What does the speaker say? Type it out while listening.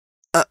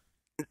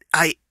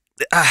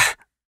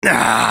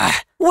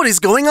What is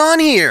going on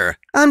here?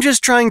 I'm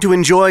just trying to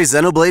enjoy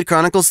Xenoblade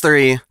Chronicles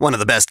 3, one of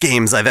the best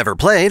games I've ever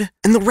played,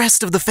 and the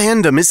rest of the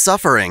fandom is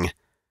suffering.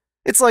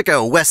 It's like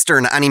a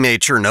Western anime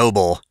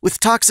Chernobyl, with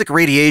toxic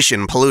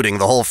radiation polluting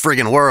the whole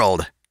friggin'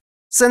 world.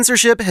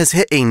 Censorship has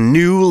hit a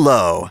new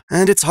low,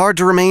 and it's hard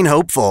to remain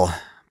hopeful,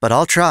 but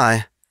I'll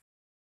try.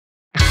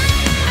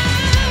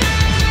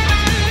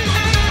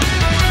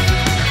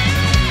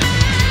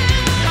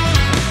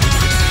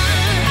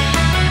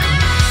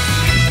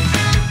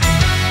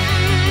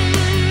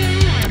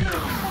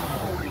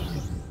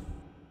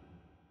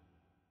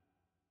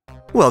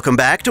 Welcome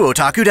back to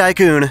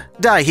OtakuDaiKun.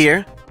 Dai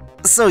here.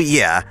 So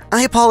yeah,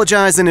 I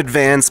apologize in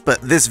advance, but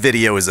this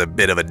video is a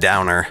bit of a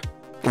downer.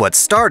 What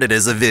started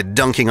as a vid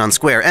dunking on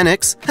Square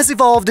Enix has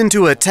evolved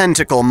into a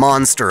tentacle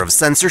monster of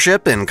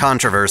censorship and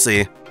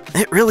controversy.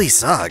 It really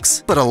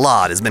sucks, but a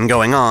lot has been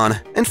going on,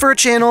 and for a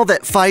channel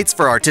that fights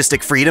for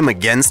artistic freedom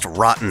against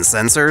rotten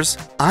censors,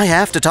 I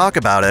have to talk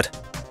about it.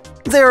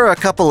 There are a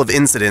couple of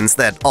incidents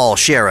that all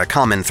share a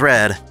common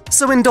thread,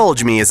 so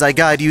indulge me as I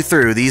guide you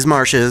through these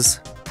marshes.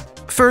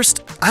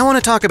 First, I want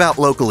to talk about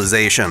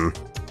localization.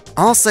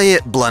 I'll say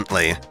it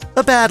bluntly.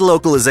 A bad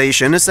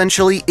localization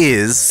essentially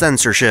is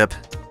censorship.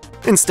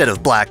 Instead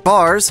of black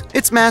bars,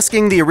 it's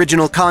masking the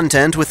original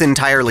content with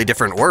entirely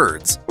different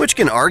words, which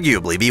can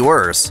arguably be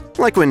worse,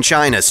 like when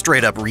China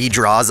straight up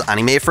redraws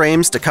anime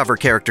frames to cover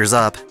characters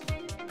up.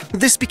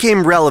 This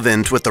became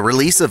relevant with the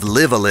release of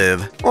Live a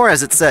Live, or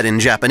as it's said in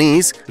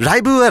Japanese,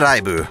 Raibu a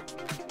Raibu.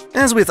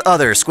 As with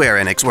other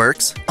Square Enix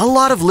works, a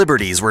lot of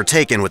liberties were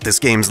taken with this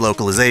game's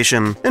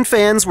localization, and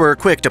fans were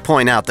quick to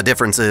point out the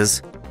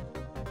differences.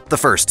 The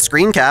first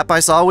screen cap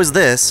I saw was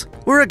this,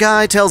 where a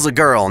guy tells a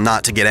girl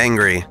not to get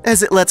angry,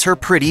 as it lets her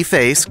pretty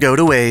face go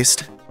to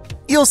waste.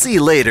 You'll see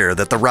later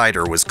that the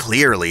writer was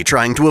clearly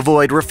trying to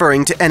avoid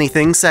referring to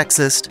anything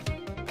sexist.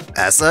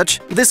 As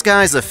such, this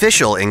guy's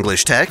official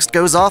English text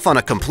goes off on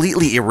a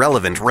completely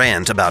irrelevant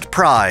rant about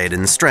pride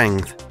and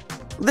strength.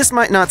 This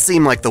might not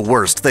seem like the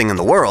worst thing in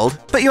the world,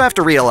 but you have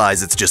to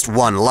realize it's just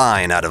one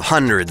line out of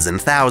hundreds and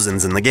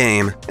thousands in the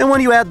game, and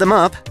when you add them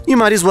up, you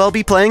might as well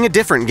be playing a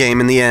different game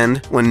in the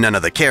end, when none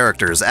of the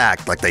characters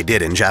act like they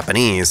did in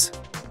Japanese.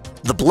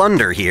 The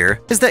blunder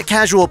here is that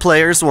casual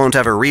players won't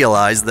ever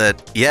realize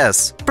that,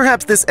 yes,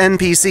 perhaps this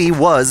NPC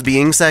was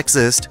being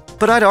sexist,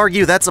 but I'd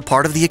argue that's a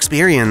part of the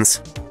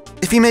experience.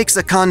 If he makes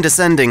a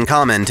condescending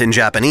comment in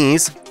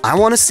Japanese, I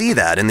want to see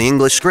that in the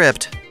English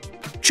script.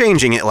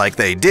 Changing it like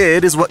they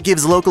did is what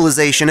gives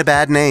localization a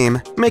bad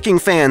name, making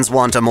fans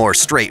want a more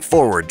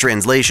straightforward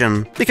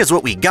translation, because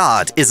what we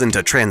got isn't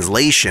a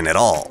translation at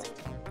all.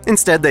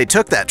 Instead, they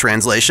took that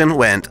translation,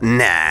 went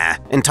nah,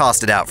 and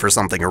tossed it out for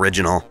something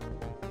original.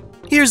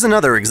 Here's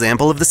another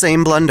example of the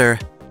same blunder.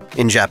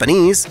 In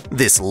Japanese,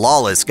 this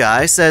lawless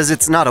guy says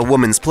it's not a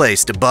woman's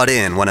place to butt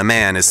in when a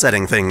man is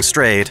setting things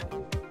straight.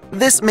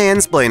 This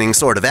mansplaining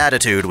sort of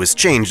attitude was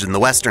changed in the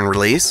Western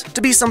release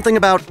to be something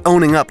about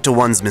owning up to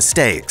one's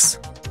mistakes.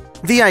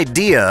 The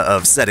idea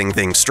of setting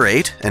things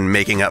straight and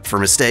making up for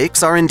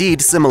mistakes are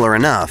indeed similar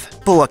enough,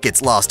 but what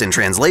gets lost in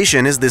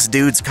translation is this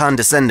dude's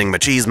condescending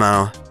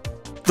machismo.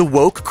 The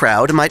woke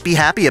crowd might be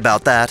happy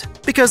about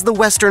that, because the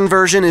Western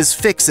version is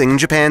fixing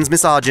Japan's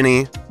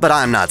misogyny, but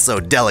I'm not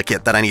so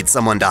delicate that I need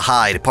someone to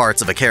hide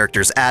parts of a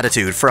character's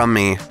attitude from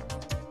me.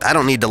 I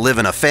don't need to live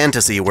in a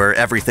fantasy where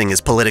everything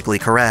is politically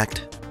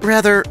correct.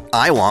 Rather,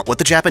 I want what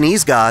the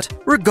Japanese got,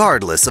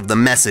 regardless of the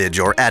message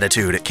or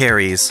attitude it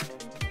carries.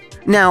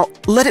 Now,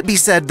 let it be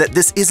said that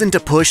this isn't a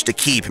push to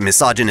keep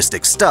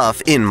misogynistic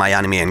stuff in my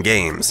anime and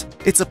games.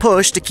 It's a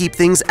push to keep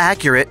things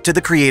accurate to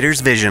the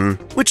creator's vision,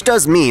 which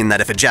does mean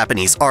that if a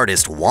Japanese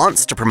artist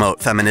wants to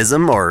promote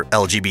feminism or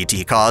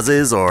LGBT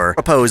causes or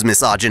oppose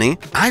misogyny,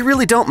 I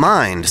really don't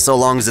mind so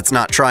long as it's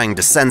not trying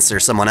to censor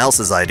someone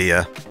else's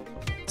idea.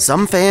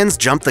 Some fans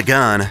jumped the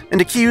gun and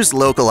accused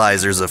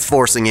localizers of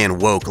forcing in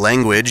woke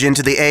language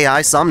into the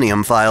AI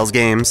Somnium Files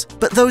games,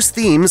 but those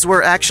themes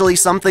were actually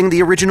something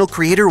the original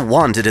creator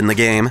wanted in the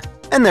game,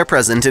 and they're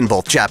present in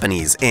both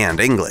Japanese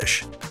and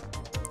English.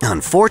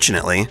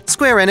 Unfortunately,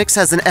 Square Enix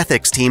has an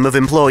ethics team of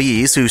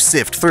employees who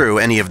sift through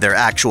any of their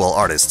actual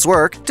artists'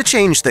 work to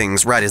change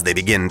things right as they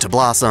begin to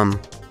blossom.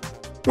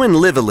 When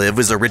Live a Live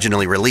was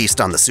originally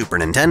released on the Super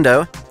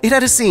Nintendo, it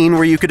had a scene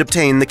where you could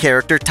obtain the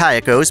character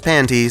Taeko's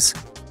panties.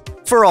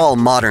 For all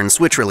modern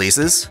Switch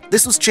releases,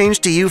 this was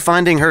changed to you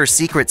finding her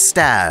secret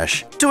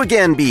stash, to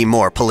again be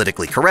more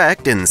politically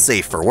correct and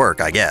safe for work,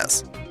 I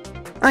guess.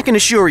 I can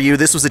assure you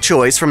this was a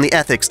choice from the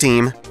ethics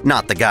team,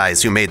 not the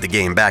guys who made the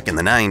game back in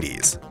the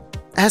 90s.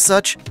 As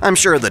such, I'm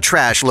sure the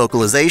trash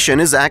localization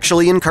is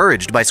actually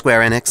encouraged by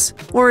Square Enix,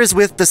 whereas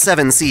with the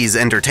Seven Seas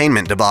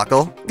Entertainment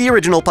debacle, the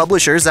original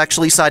publishers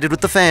actually sided with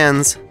the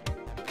fans.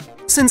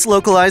 Since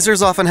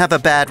localizers often have a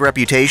bad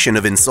reputation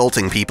of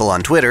insulting people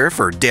on Twitter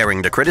for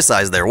daring to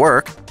criticize their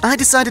work, I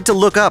decided to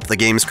look up the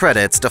game's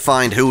credits to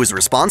find who was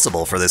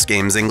responsible for this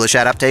game's English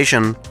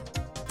adaptation.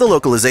 The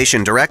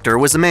localization director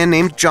was a man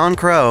named John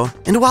Crow,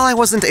 and while I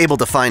wasn't able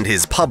to find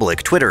his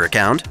public Twitter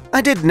account, I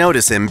did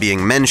notice him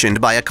being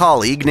mentioned by a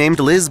colleague named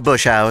Liz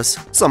Bushhouse,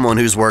 someone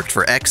who's worked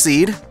for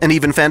Xseed and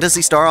even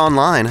Phantasy Star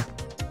Online.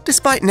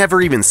 Despite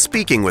never even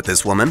speaking with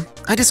this woman,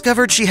 I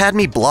discovered she had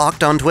me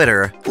blocked on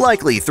Twitter,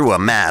 likely through a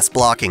mass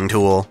blocking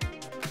tool.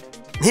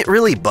 It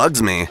really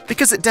bugs me,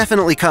 because it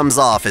definitely comes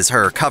off as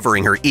her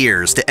covering her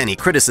ears to any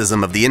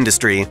criticism of the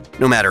industry,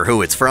 no matter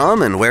who it's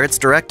from and where it's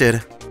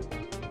directed.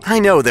 I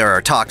know there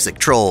are toxic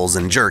trolls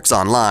and jerks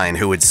online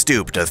who would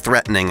stoop to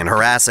threatening and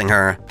harassing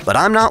her, but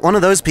I'm not one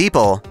of those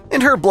people,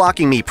 and her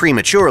blocking me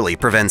prematurely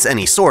prevents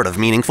any sort of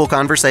meaningful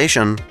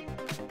conversation.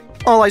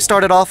 All I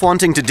started off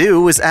wanting to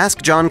do was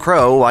ask John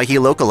Crow why he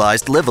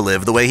localized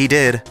Live-A-Live the way he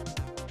did.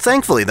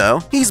 Thankfully though,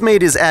 he's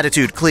made his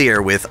attitude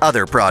clear with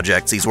other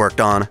projects he's worked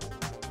on.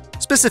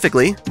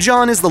 Specifically,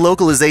 John is the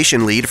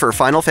localization lead for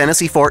Final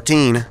Fantasy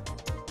XIV.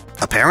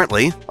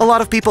 Apparently, a lot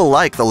of people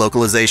like the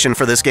localization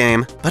for this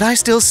game, but I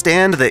still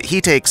stand that he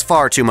takes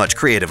far too much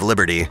creative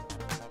liberty.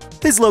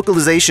 His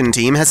localization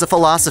team has a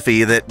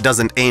philosophy that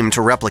doesn't aim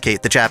to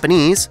replicate the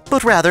Japanese,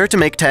 but rather to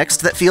make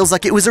text that feels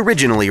like it was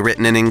originally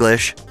written in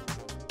English.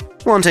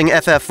 Wanting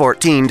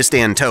FF14 to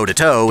stand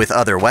toe-to-toe with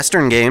other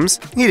Western games,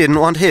 he didn't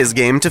want his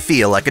game to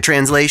feel like a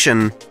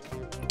translation.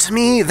 To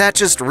me, that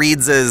just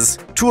reads as,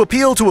 to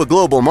appeal to a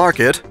global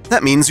market,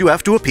 that means you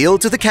have to appeal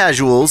to the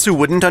casuals who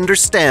wouldn't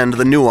understand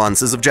the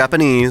nuances of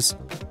Japanese.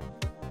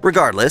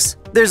 Regardless,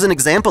 there's an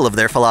example of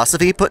their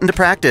philosophy put into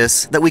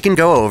practice that we can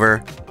go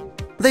over.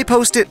 They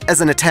post it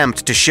as an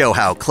attempt to show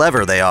how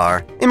clever they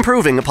are,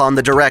 improving upon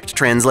the direct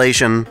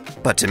translation,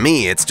 but to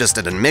me it's just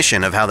an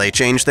admission of how they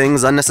change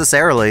things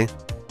unnecessarily.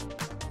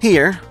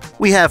 Here,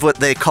 we have what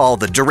they call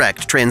the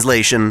direct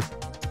translation.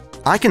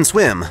 I can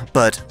swim,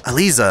 but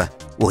Aliza,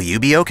 will you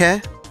be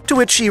okay? To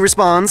which she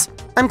responds,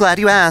 I'm glad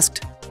you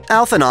asked.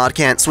 Alphanaud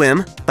can't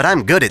swim, but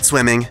I'm good at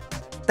swimming.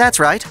 That's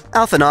right,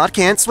 Alphanaud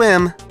can't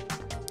swim.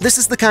 This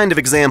is the kind of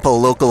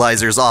example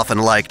localizers often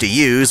like to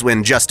use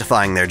when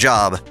justifying their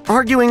job,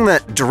 arguing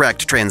that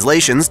direct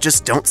translations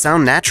just don't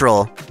sound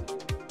natural.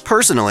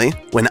 Personally,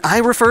 when I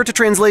refer to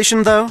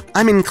translation though,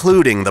 I'm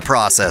including the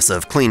process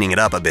of cleaning it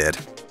up a bit.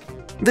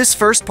 This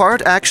first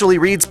part actually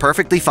reads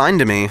perfectly fine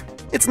to me.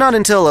 It's not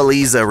until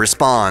Aliza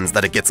responds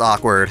that it gets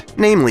awkward,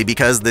 namely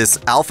because this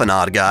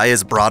Alphanaud guy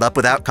is brought up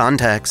without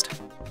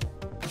context.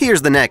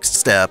 Here's the next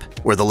step,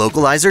 where the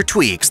localizer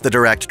tweaks the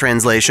direct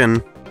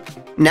translation.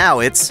 Now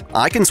it's,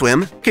 I can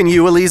swim, can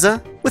you,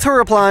 Aliza? With her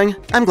replying,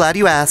 I'm glad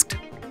you asked.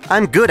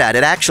 I'm good at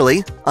it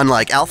actually,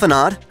 unlike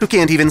Alphanaud, who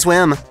can't even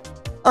swim.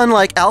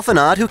 Unlike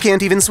Alphanaud, who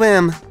can't even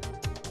swim.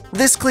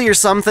 This clears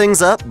some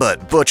things up,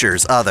 but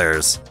butchers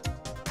others.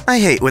 I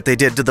hate what they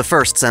did to the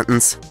first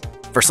sentence.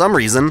 For some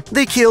reason,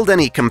 they killed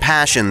any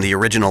compassion the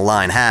original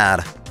line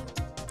had.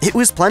 It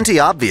was plenty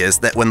obvious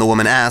that when the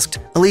woman asked,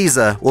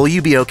 Aliza, will you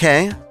be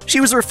okay? She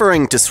was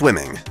referring to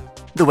swimming.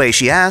 The way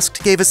she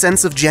asked gave a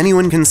sense of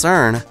genuine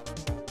concern.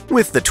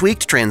 With the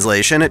tweaked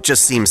translation, it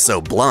just seems so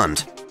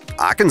blunt.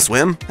 I can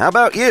swim, how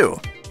about you?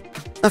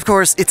 Of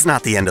course, it's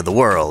not the end of the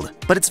world,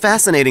 but it's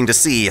fascinating to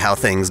see how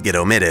things get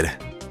omitted.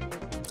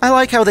 I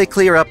like how they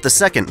clear up the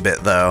second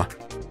bit though.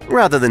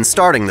 Rather than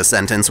starting the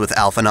sentence with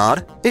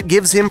Alphanaud, it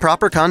gives him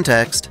proper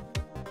context.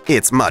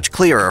 It's much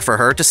clearer for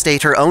her to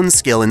state her own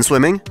skill in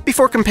swimming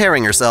before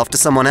comparing herself to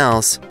someone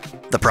else.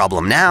 The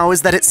problem now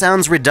is that it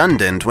sounds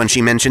redundant when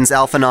she mentions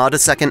Alphanaud a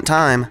second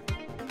time.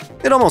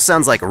 It almost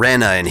sounds like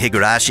Rena in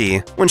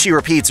Higurashi when she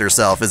repeats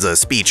herself as a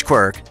speech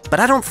quirk,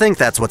 but I don't think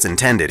that's what's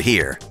intended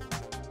here.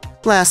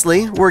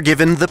 Lastly, we're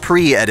given the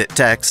pre-edit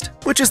text,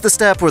 which is the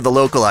step where the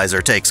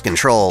localizer takes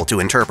control to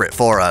interpret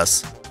for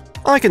us.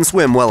 I can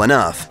swim well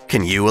enough.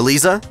 Can you,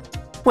 Aliza?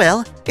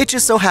 Well, it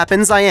just so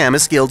happens I am a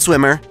skilled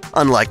swimmer,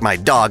 unlike my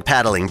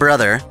dog-paddling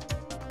brother.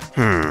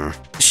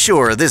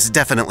 Sure, this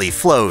definitely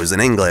flows in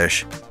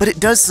English, but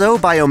it does so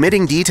by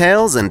omitting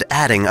details and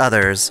adding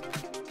others.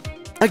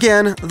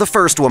 Again, the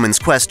first woman's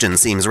question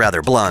seems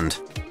rather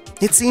blunt.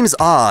 It seems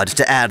odd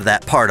to add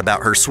that part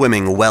about her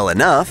swimming well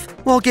enough,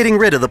 while getting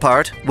rid of the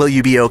part, will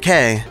you be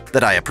okay,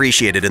 that I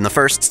appreciated in the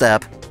first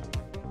step.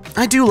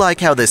 I do like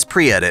how this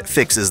pre-edit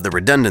fixes the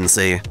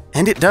redundancy,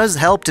 and it does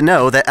help to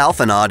know that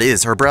Alphanaud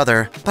is her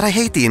brother, but I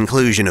hate the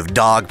inclusion of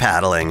dog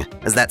paddling,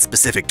 as that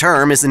specific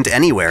term isn't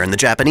anywhere in the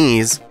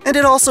Japanese, and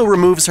it also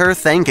removes her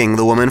thanking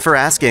the woman for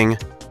asking.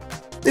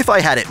 If I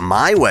had it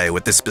my way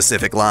with this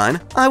specific line,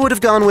 I would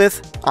have gone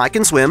with, I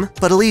can swim,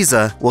 but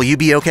Aliza, will you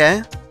be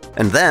okay?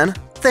 And then,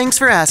 thanks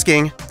for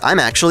asking, I'm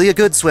actually a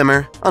good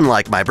swimmer,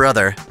 unlike my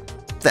brother.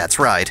 That's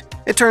right,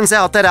 it turns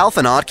out that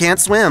Alphanaud can't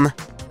swim.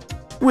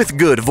 With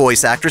good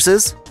voice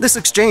actresses, this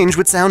exchange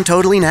would sound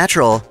totally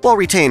natural, while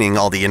retaining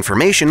all the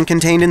information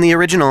contained in the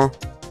original.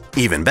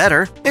 Even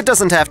better, it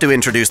doesn't have to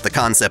introduce the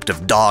concept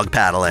of dog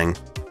paddling.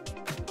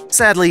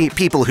 Sadly,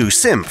 people who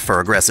simp for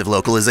aggressive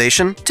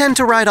localization tend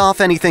to write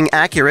off anything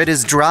accurate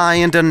as dry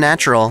and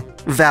unnatural,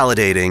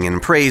 validating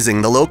and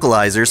praising the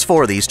localizers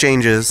for these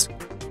changes.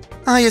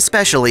 I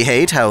especially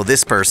hate how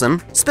this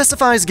person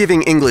specifies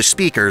giving English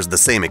speakers the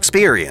same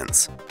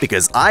experience,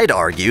 because I'd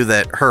argue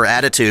that her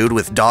attitude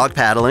with dog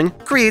paddling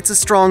creates a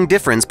strong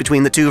difference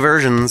between the two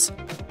versions.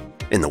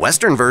 In the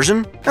Western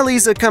version,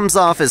 Eliza comes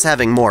off as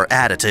having more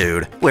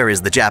attitude,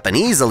 whereas the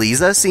Japanese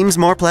Eliza seems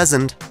more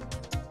pleasant.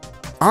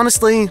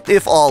 Honestly,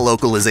 if all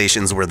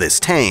localizations were this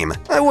tame,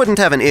 I wouldn't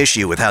have an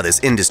issue with how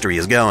this industry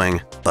is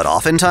going. But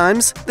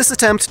oftentimes, this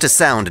attempt to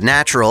sound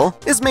natural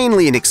is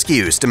mainly an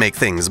excuse to make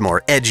things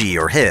more edgy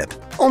or hip,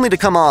 only to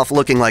come off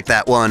looking like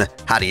that one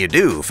 "how do you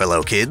do,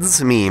 fellow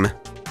kids" meme.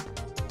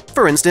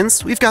 For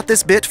instance, we've got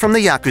this bit from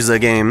the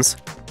Yakuza games.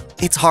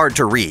 It's hard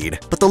to read,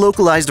 but the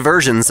localized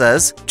version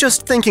says,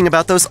 "Just thinking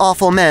about those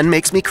awful men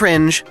makes me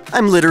cringe.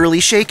 I'm literally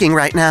shaking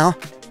right now."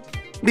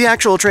 The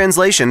actual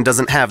translation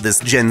doesn't have this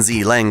Gen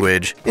Z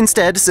language,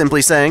 instead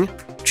simply saying,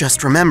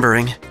 "Just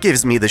remembering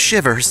gives me the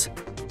shivers."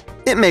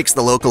 It makes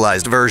the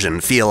localized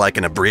version feel like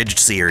an abridged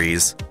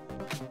series.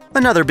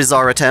 Another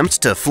bizarre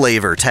attempt to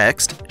flavor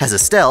text has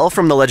Estelle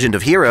from The Legend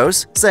of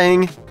Heroes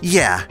saying,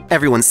 "Yeah,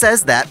 everyone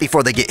says that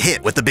before they get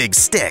hit with the big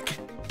stick,"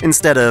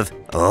 instead of,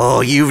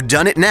 "Oh, you've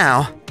done it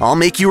now. I'll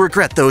make you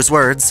regret those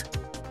words."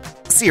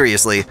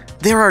 Seriously,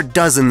 there are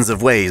dozens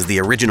of ways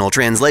the original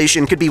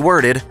translation could be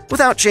worded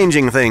without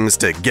changing things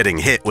to getting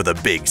hit with a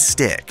big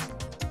stick.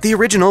 The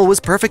original was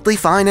perfectly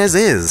fine as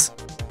is.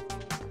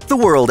 The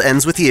World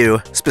Ends With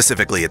You,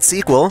 specifically its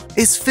sequel,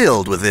 is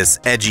filled with this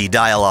edgy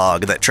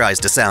dialogue that tries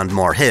to sound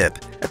more hip,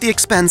 at the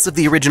expense of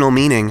the original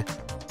meaning.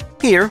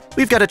 Here,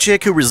 we've got a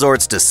chick who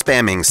resorts to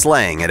spamming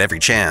slang at every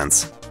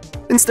chance.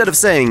 Instead of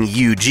saying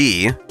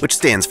UG, which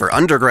stands for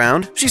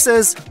underground, she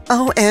says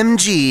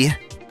OMG.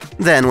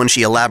 Then when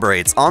she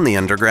elaborates on the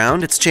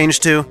underground, it's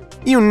changed to,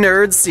 "You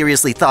nerds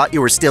seriously thought you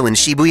were still in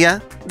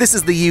Shibuya? This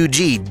is the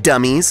UG,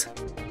 dummies."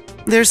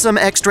 There's some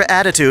extra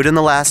attitude in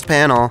the last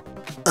panel.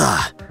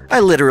 Ugh, I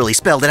literally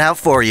spelled it out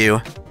for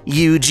you.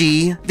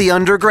 UG, the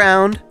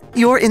underground.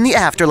 You're in the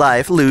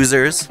afterlife,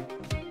 losers.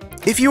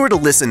 If you were to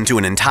listen to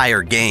an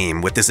entire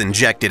game with this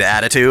injected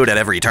attitude at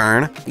every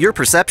turn, your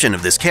perception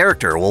of this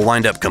character will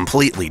wind up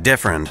completely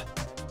different.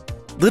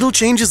 Little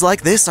changes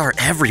like this are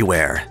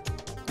everywhere.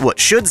 What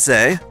should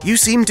say, "You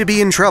seem to be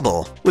in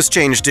trouble," was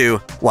changed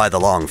to, "Why the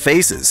long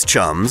faces,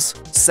 chums?"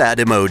 Sad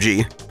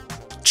emoji.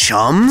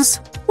 Chums?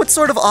 What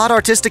sort of odd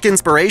artistic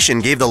inspiration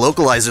gave the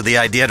localizer the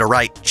idea to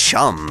write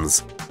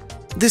chums?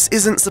 This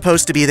isn't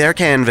supposed to be their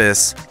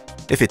canvas.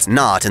 If it's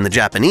not in the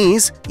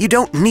Japanese, you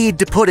don't need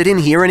to put it in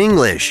here in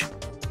English.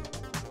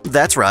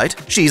 "That's right,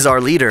 she's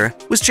our leader,"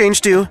 was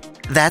changed to,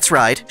 "That's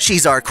right,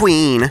 she's our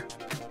queen."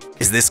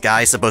 Is this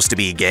guy supposed to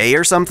be gay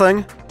or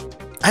something?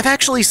 I've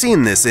actually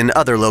seen this in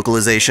other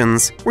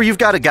localizations, where you've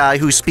got a guy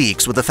who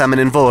speaks with a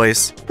feminine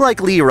voice, like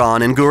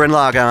Liron in Gurren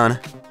Lagann.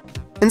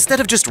 Instead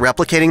of just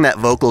replicating that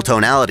vocal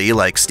tonality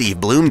like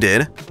Steve Bloom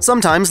did,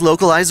 sometimes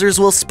localizers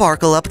will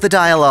sparkle up the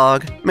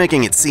dialogue,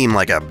 making it seem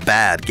like a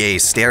bad gay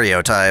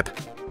stereotype.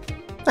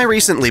 I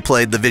recently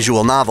played the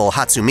visual novel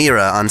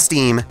Hatsumira on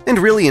Steam, and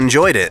really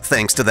enjoyed it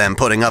thanks to them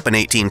putting up an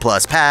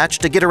 18+ patch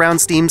to get around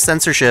Steam's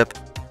censorship.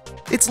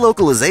 Its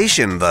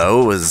localization,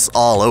 though, was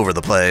all over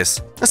the place,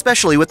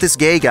 especially with this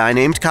gay guy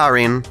named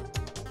Karin.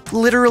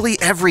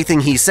 Literally everything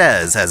he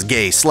says has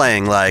gay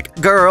slang like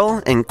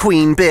 "girl" and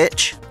 "queen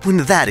bitch," when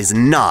that is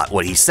not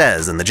what he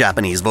says in the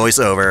Japanese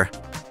voiceover.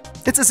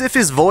 It's as if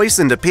his voice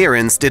and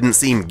appearance didn't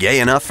seem gay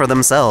enough for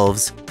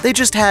themselves. They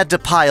just had to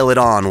pile it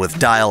on with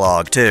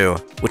dialogue too,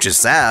 which is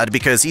sad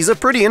because he's a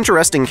pretty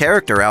interesting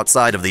character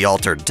outside of the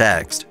altered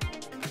text.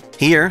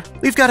 Here,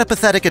 we've got a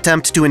pathetic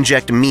attempt to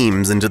inject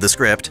memes into the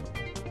script.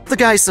 The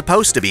guy's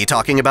supposed to be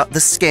talking about the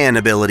scan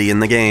ability in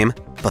the game,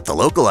 but the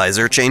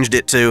localizer changed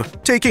it to,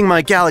 "taking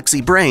my galaxy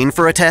brain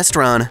for a test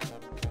run."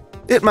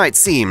 It might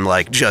seem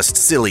like just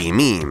silly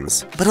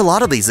memes, but a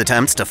lot of these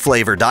attempts to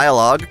flavor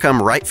dialogue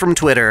come right from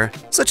Twitter,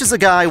 such as a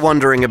guy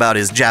wondering about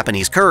his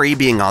Japanese curry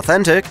being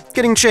authentic,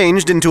 getting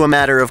changed into a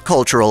matter of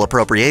cultural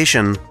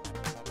appropriation.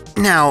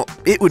 Now,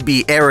 it would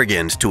be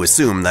arrogant to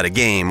assume that a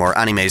game or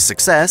anime's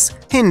success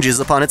hinges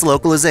upon its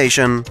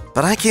localization,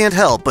 but I can't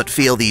help but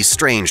feel these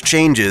strange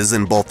changes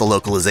in both the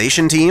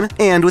localization team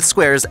and with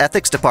Square's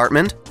ethics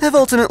department have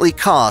ultimately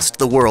cost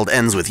The World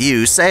Ends With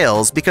You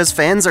sales because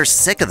fans are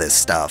sick of this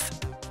stuff.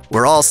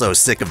 We're also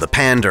sick of the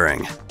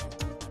pandering.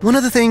 One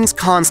of the things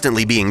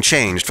constantly being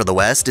changed for the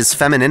West is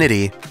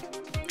femininity.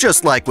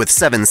 Just like with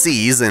 7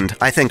 Seas and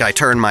I Think I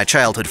Turned My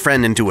Childhood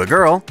Friend Into a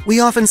Girl, we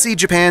often see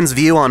Japan's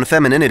view on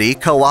femininity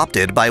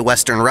co-opted by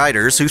Western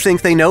writers who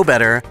think they know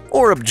better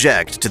or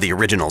object to the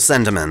original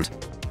sentiment.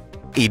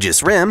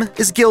 Aegis Rim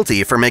is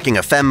guilty for making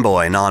a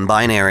femboy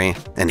non-binary,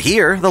 and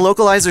here the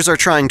localizers are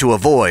trying to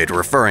avoid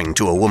referring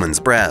to a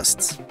woman's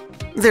breasts.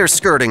 They're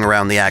skirting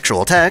around the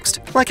actual text,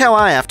 like how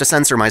I have to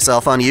censor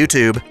myself on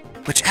YouTube,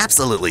 which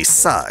absolutely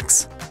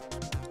sucks.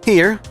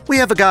 Here, we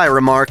have a guy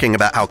remarking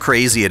about how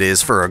crazy it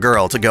is for a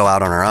girl to go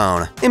out on her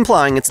own,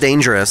 implying it's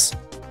dangerous.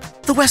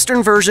 The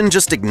Western version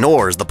just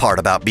ignores the part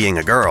about being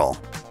a girl.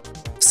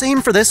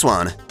 Same for this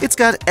one. It's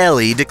got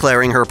Ellie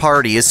declaring her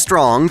party is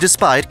strong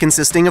despite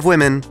consisting of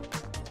women.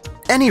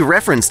 Any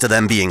reference to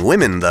them being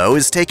women, though,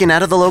 is taken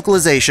out of the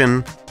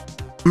localization.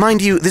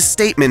 Mind you, this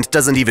statement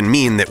doesn't even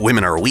mean that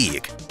women are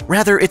weak.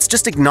 Rather, it's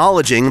just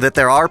acknowledging that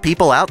there are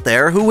people out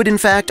there who would in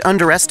fact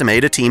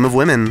underestimate a team of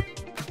women.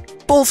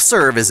 Both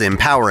serve as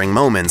empowering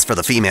moments for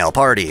the female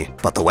party,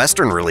 but the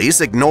Western release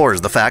ignores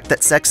the fact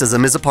that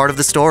sexism is a part of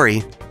the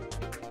story.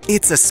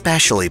 It's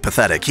especially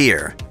pathetic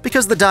here,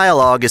 because the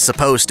dialogue is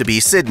supposed to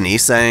be Sydney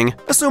saying,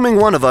 "Assuming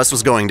one of us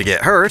was going to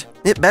get hurt,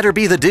 it better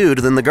be the dude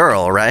than the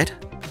girl, right?"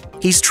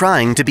 He's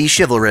trying to be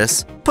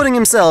chivalrous, putting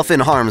himself in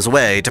harm's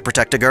way to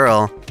protect a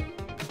girl.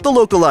 The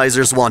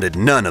localizers wanted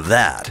none of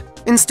that,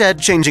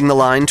 instead changing the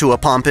line to a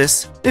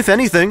pompous, "If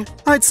anything,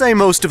 I'd say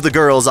most of the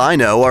girls I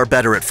know are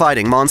better at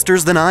fighting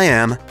monsters than I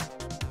am."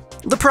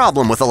 The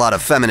problem with a lot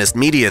of feminist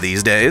media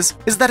these days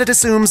is that it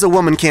assumes a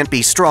woman can't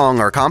be strong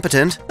or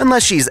competent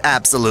unless she's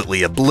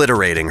absolutely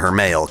obliterating her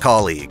male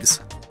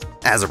colleagues.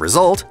 As a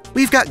result,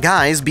 we've got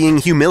guys being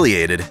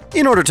humiliated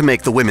in order to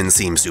make the women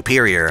seem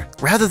superior,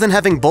 rather than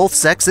having both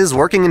sexes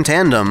working in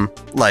tandem,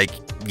 like,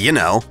 you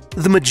know,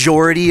 the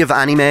majority of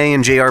anime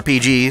and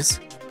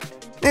JRPGs.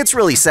 It's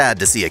really sad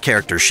to see a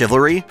character's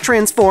chivalry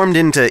transformed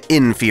into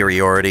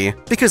inferiority,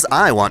 because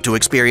I want to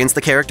experience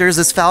the characters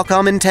as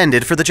Falcom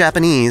intended for the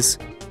Japanese.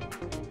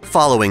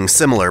 Following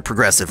similar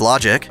progressive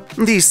logic,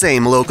 these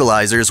same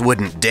localizers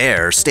wouldn't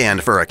dare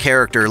stand for a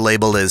character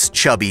labeled as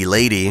Chubby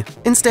Lady,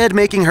 instead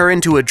making her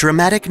into a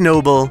dramatic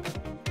noble.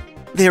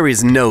 There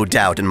is no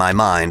doubt in my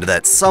mind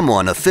that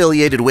someone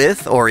affiliated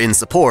with or in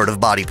support of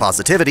body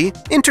positivity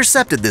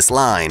intercepted this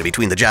line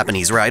between the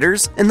Japanese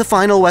writers and the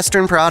final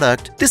Western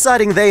product,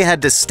 deciding they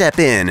had to step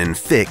in and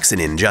fix an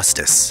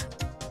injustice.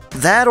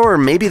 That, or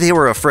maybe they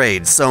were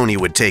afraid Sony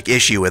would take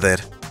issue with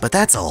it, but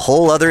that's a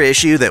whole other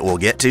issue that we'll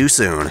get to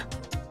soon.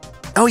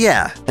 Oh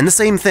yeah, and the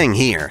same thing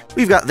here.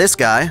 We've got this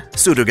guy,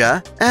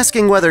 Suruga,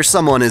 asking whether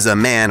someone is a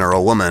man or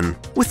a woman,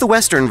 with the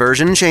Western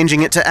version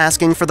changing it to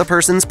asking for the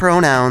person's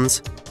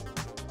pronouns.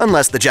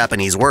 Unless the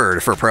Japanese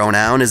word for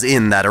pronoun is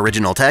in that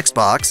original text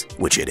box,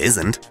 which it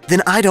isn't,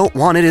 then I don't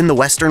want it in the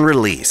Western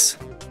release.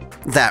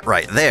 That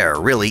right there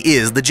really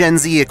is the Gen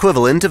Z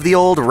equivalent of the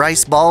old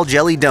rice ball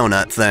jelly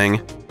donut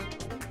thing.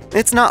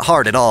 It's not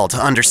hard at all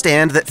to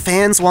understand that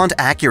fans want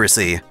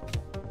accuracy.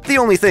 The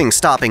only thing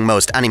stopping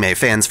most anime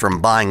fans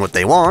from buying what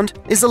they want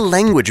is a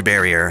language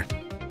barrier.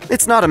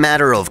 It's not a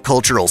matter of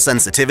cultural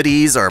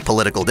sensitivities or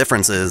political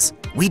differences.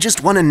 We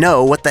just want to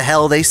know what the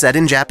hell they said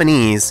in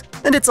Japanese,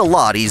 and it's a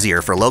lot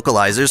easier for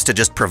localizers to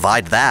just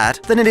provide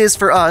that than it is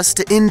for us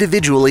to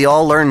individually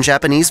all learn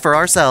Japanese for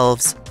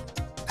ourselves.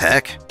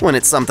 Heck, when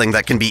it's something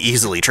that can be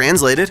easily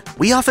translated,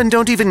 we often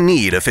don't even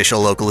need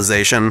official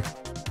localization.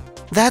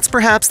 That's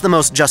perhaps the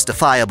most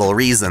justifiable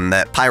reason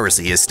that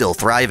piracy is still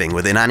thriving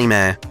within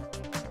anime.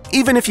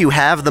 Even if you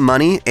have the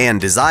money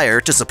and desire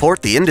to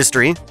support the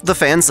industry, the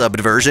fan-subbed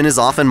version is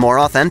often more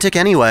authentic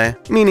anyway,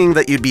 meaning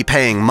that you'd be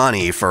paying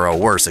money for a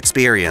worse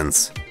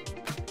experience.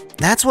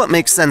 That's what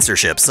makes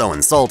censorship so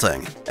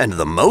insulting, and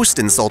the most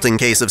insulting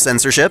case of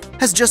censorship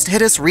has just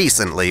hit us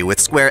recently with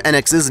Square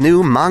Enix's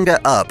new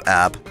MangaUP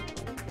app.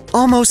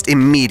 Almost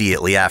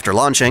immediately after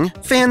launching,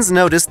 fans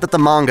noticed that the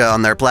manga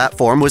on their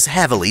platform was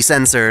heavily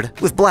censored,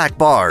 with black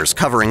bars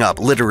covering up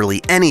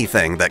literally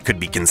anything that could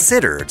be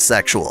considered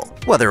sexual,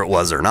 whether it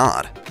was or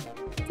not.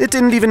 It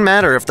didn't even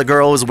matter if the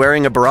girl was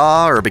wearing a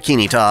bra or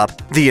bikini top,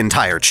 the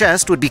entire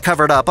chest would be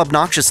covered up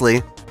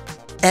obnoxiously.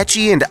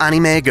 Ecchi and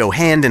anime go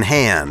hand in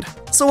hand,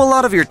 so a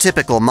lot of your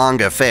typical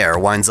manga fare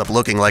winds up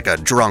looking like a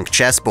drunk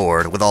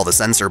chessboard with all the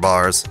censor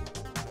bars.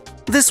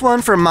 This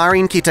one from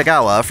Marin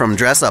Kitagawa from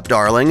Dress Up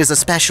Darling is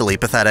especially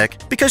pathetic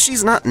because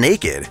she's not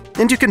naked,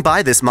 and you can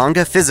buy this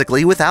manga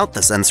physically without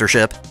the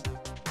censorship.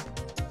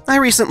 I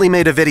recently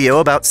made a video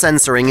about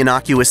censoring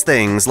innocuous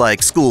things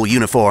like school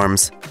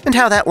uniforms, and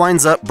how that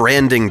winds up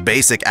branding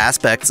basic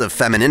aspects of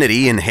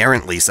femininity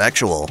inherently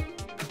sexual.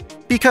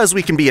 Because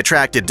we can be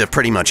attracted to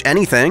pretty much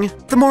anything,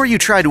 the more you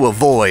try to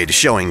avoid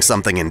showing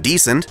something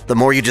indecent, the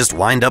more you just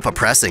wind up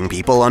oppressing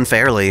people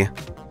unfairly.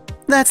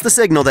 That's the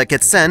signal that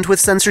gets sent with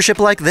censorship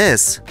like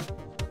this.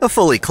 A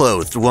fully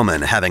clothed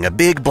woman having a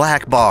big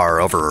black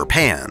bar over her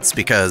pants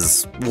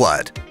because,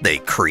 what, they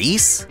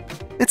crease?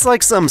 It's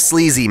like some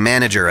sleazy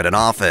manager at an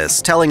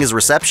office telling his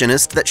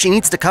receptionist that she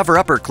needs to cover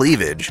up her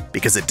cleavage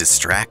because it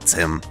distracts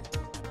him.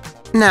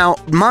 Now,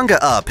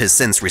 MangaUP has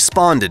since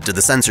responded to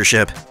the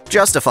censorship,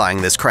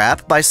 justifying this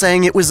crap by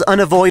saying it was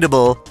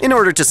unavoidable in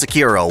order to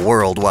secure a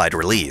worldwide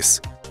release.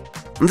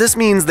 This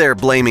means they're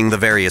blaming the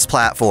various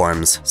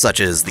platforms, such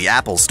as the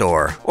Apple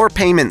Store, or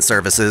payment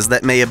services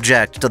that may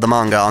object to the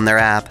manga on their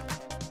app.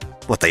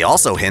 What they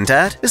also hint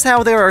at is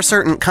how there are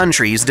certain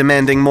countries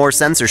demanding more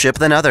censorship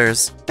than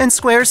others, and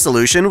Square's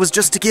solution was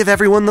just to give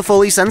everyone the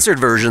fully censored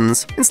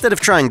versions, instead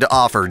of trying to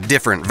offer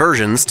different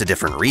versions to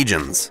different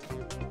regions.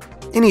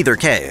 In either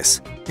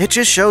case, it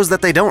just shows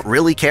that they don't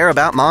really care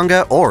about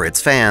manga or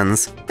its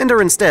fans, and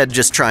are instead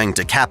just trying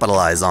to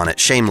capitalize on it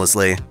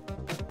shamelessly.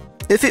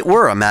 If it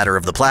were a matter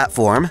of the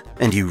platform,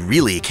 and you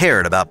really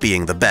cared about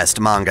being the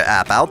best manga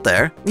app out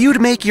there, you'd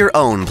make your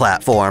own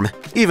platform,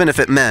 even if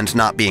it meant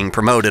not being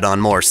promoted on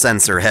more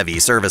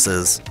censor-heavy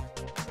services.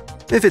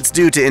 If it's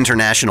due to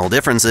international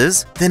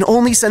differences, then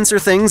only censor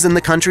things in the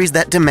countries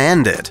that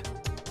demand it.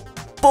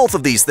 Both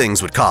of these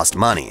things would cost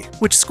money,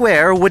 which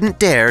Square wouldn't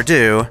dare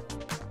do.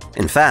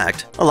 In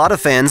fact, a lot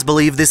of fans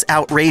believe this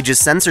outrageous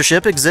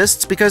censorship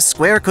exists because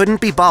Square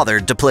couldn't be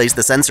bothered to place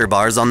the censor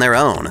bars on their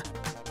own.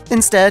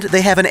 Instead,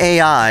 they have an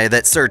AI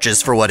that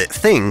searches for what it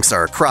thinks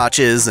are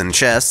crotches and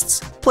chests,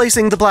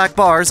 placing the black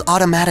bars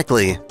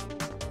automatically.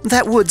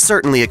 That would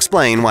certainly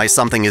explain why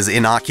something as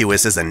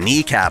innocuous as a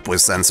kneecap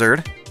was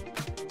censored.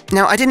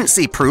 Now, I didn't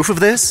see proof of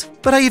this,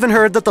 but I even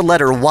heard that the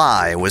letter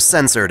Y was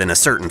censored in a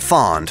certain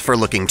font for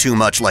looking too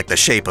much like the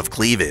shape of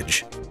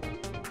cleavage.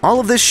 All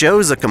of this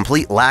shows a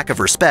complete lack of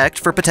respect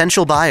for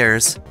potential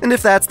buyers, and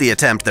if that's the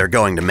attempt they're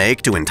going to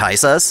make to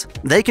entice us,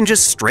 they can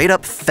just straight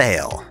up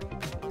fail.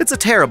 It's a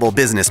terrible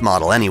business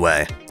model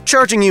anyway,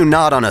 charging you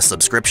not on a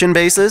subscription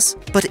basis,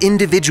 but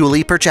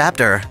individually per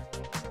chapter.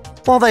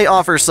 While they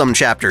offer some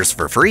chapters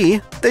for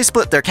free, they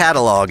split their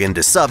catalog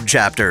into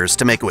sub-chapters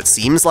to make what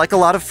seems like a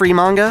lot of free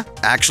manga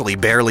actually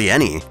barely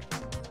any.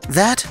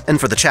 That, and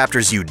for the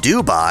chapters you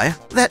do buy,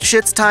 that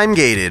shit's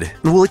time-gated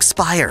and will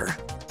expire.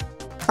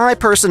 I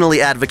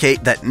personally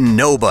advocate that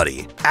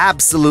nobody,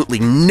 absolutely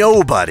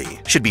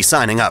nobody, should be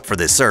signing up for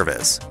this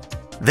service.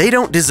 They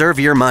don't deserve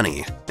your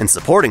money, and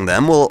supporting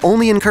them will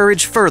only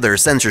encourage further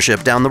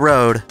censorship down the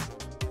road.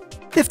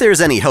 If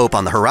there's any hope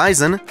on the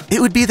horizon, it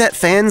would be that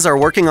fans are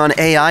working on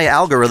AI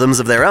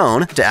algorithms of their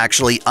own to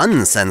actually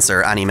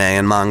uncensor anime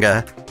and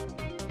manga.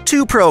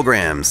 Two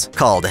programs,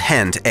 called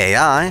Hent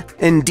AI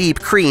and Deep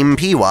Cream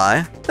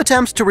PY,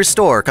 attempt to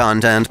restore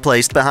content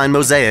placed behind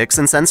mosaics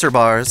and censor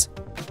bars.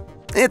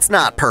 It's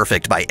not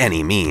perfect by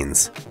any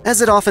means,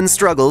 as it often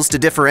struggles to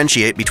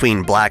differentiate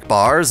between black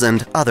bars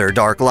and other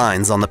dark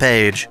lines on the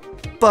page.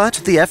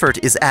 But the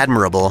effort is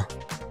admirable.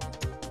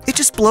 It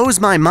just blows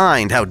my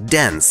mind how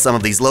dense some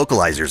of these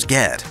localizers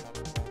get.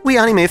 We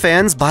anime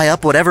fans buy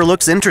up whatever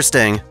looks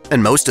interesting,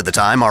 and most of the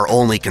time our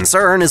only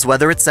concern is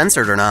whether it's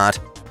censored or not.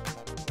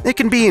 It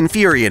can be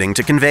infuriating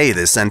to convey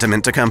this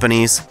sentiment to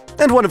companies,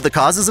 and one of the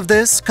causes of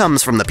this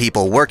comes from the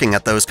people working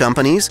at those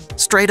companies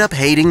straight up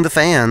hating the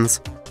fans.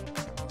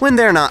 When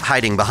they're not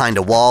hiding behind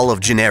a wall of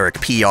generic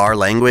PR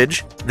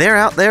language, they're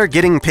out there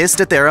getting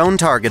pissed at their own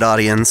target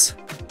audience.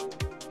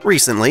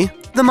 Recently,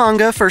 the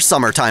manga for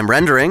summertime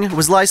rendering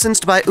was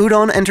licensed by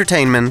Udon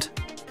Entertainment.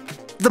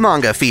 The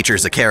manga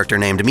features a character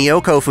named Mio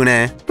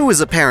Kofune, who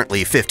is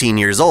apparently 15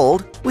 years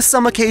old, with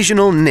some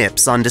occasional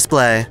nips on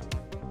display.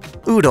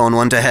 Udon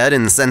went ahead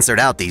and censored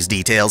out these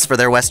details for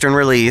their Western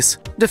release,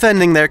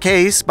 defending their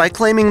case by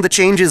claiming the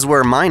changes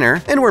were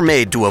minor and were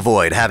made to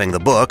avoid having the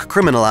book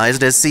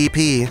criminalized as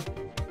CP.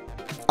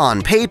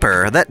 On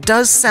paper, that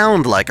does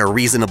sound like a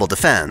reasonable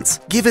defense,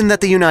 given that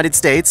the United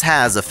States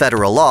has a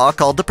federal law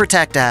called the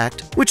PROTECT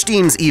Act, which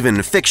deems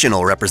even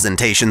fictional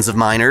representations of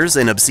minors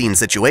in obscene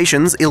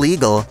situations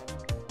illegal.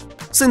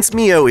 Since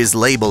Mio is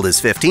labeled as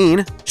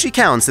 15, she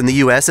counts in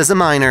the US as a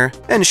minor,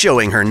 and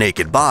showing her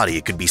naked body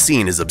could be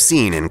seen as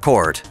obscene in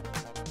court.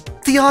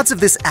 The odds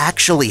of this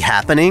actually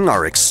happening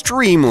are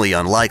extremely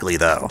unlikely,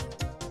 though.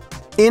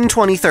 In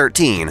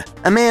 2013,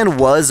 a man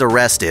was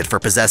arrested for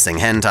possessing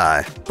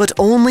hentai, but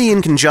only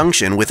in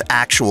conjunction with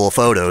actual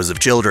photos of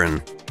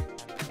children.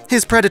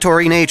 His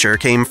predatory nature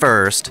came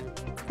first.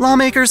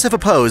 Lawmakers have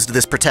opposed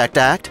this PROTECT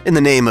Act in the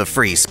name of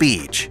free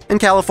speech, and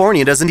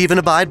California doesn't even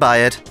abide by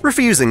it,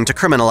 refusing to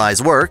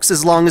criminalize works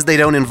as long as they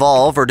don't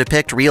involve or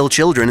depict real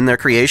children in their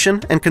creation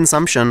and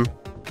consumption.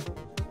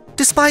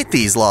 Despite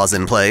these laws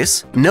in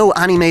place, no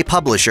anime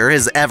publisher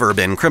has ever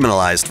been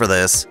criminalized for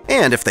this,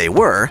 and if they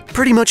were,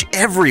 pretty much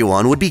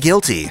everyone would be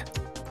guilty.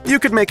 You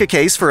could make a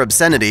case for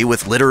obscenity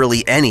with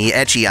literally any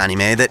ecchi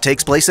anime that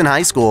takes place in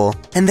high school,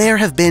 and there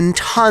have been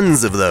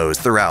tons of those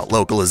throughout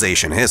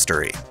localization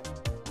history.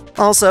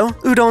 Also,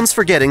 Udon's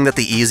forgetting that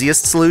the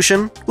easiest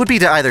solution would be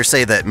to either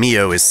say that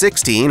Mio is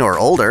 16 or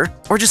older,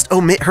 or just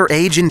omit her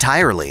age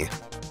entirely.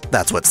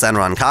 That's what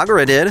Senran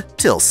Kagura did,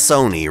 till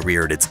Sony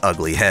reared its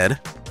ugly head.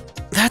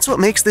 That's what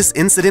makes this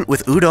incident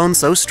with Udon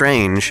so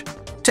strange.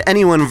 To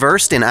anyone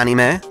versed in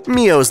anime,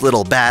 Mio's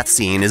little bath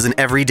scene is an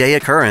everyday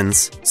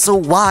occurrence, so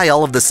why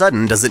all of a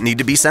sudden does it need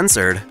to be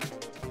censored?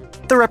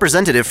 The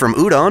representative from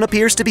Udon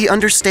appears to be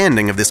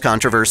understanding of this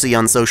controversy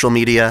on social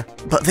media,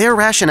 but their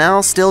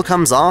rationale still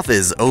comes off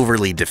as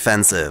overly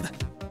defensive.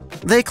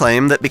 They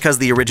claim that because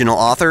the original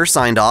author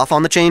signed off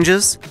on the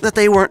changes, that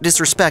they weren't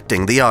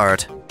disrespecting the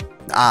art.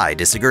 I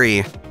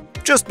disagree.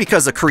 Just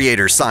because a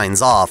creator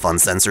signs off on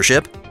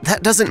censorship,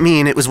 that doesn't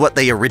mean it was what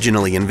they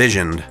originally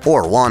envisioned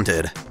or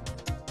wanted.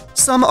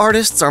 Some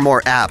artists are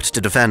more apt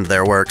to defend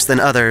their works than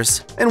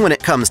others, and when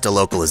it comes to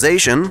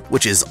localization,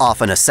 which is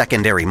often a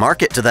secondary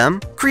market to them,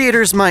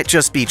 creators might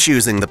just be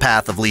choosing the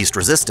path of least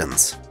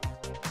resistance.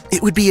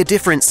 It would be a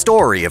different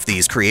story if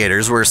these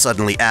creators were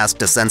suddenly asked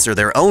to censor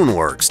their own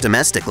works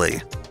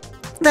domestically.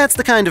 That's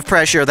the kind of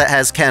pressure that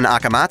has Ken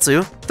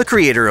Akamatsu, the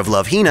creator of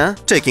Love Hina,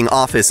 taking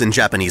office in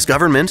Japanese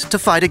government to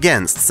fight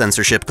against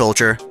censorship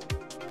culture.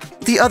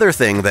 The other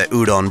thing that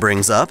Udon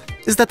brings up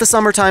is that the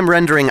summertime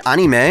rendering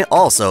anime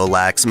also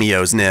lacks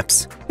Mio's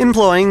nips,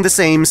 employing the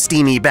same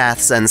steamy bath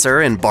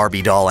censor and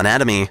Barbie doll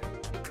anatomy.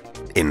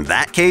 In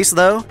that case,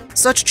 though,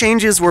 such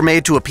changes were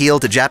made to appeal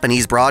to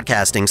Japanese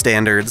broadcasting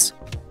standards.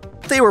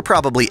 They were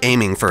probably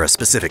aiming for a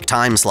specific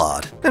time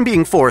slot, and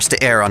being forced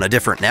to air on a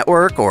different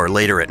network or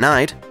later at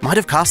night might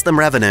have cost them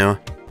revenue.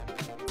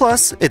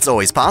 Plus, it's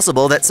always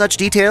possible that such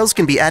details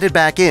can be added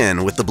back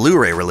in with the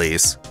Blu-ray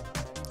release.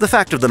 The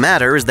fact of the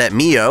matter is that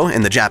Mio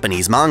in the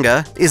Japanese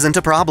manga isn't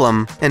a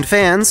problem, and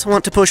fans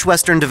want to push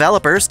Western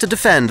developers to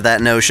defend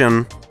that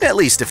notion, at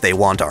least if they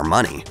want our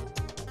money.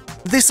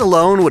 This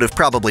alone would have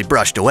probably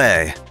brushed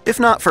away, if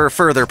not for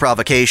further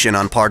provocation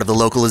on part of the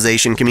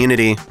localization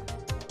community.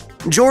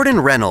 Jordan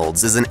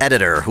Reynolds is an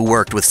editor who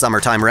worked with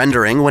summertime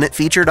rendering when it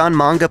featured on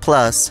Manga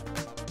Plus.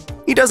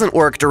 He doesn't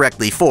work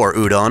directly for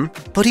Udon,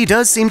 but he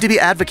does seem to be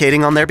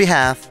advocating on their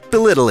behalf,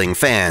 belittling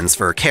fans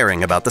for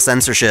caring about the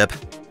censorship.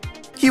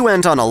 He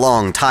went on a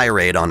long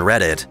tirade on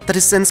Reddit that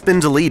has since been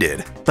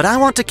deleted, but I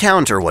want to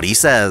counter what he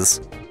says.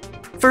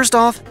 First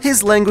off,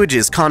 his language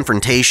is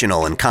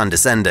confrontational and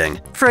condescending,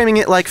 framing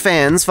it like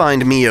fans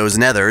find Mio's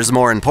nethers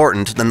more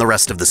important than the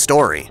rest of the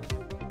story.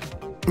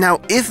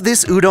 Now, if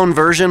this Udon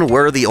version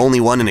were the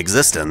only one in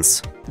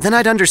existence, then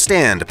I'd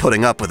understand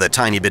putting up with a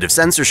tiny bit of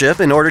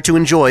censorship in order to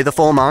enjoy the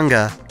full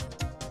manga.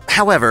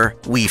 However,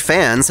 we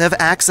fans have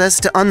access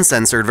to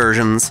uncensored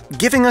versions,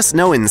 giving us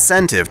no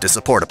incentive to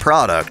support a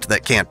product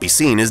that can't be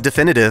seen as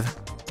definitive.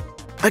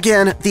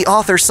 Again, the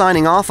author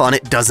signing off on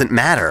it doesn't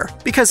matter,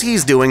 because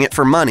he's doing it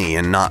for money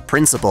and not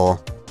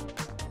principle.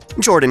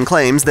 Jordan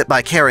claims that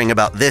by caring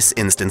about this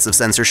instance of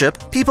censorship,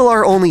 people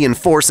are only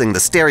enforcing the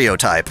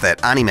stereotype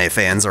that anime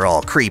fans are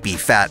all creepy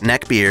fat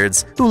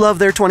neckbeards who love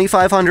their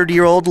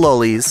 2,500-year-old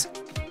lolis.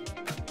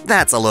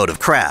 That's a load of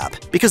crap,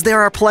 because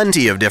there are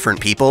plenty of different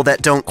people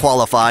that don't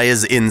qualify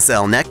as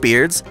incel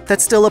neckbeards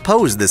that still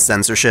oppose this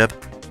censorship.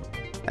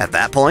 At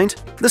that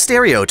point, the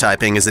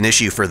stereotyping is an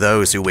issue for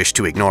those who wish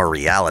to ignore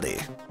reality.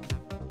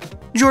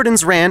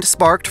 Jordan's rant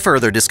sparked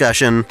further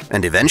discussion,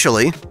 and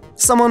eventually,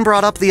 someone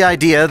brought up the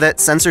idea that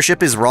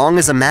censorship is wrong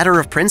as a matter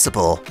of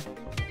principle.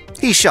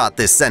 He shot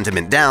this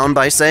sentiment down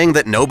by saying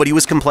that nobody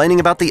was complaining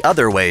about the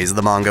other ways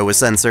the manga was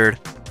censored.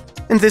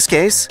 In this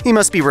case, he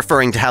must be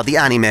referring to how the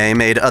anime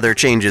made other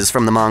changes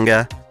from the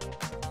manga.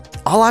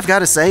 All I've got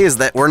to say is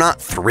that we're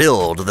not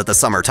thrilled that the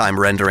summertime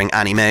rendering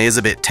anime is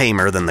a bit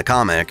tamer than the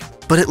comic,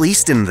 but at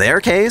least in their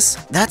case,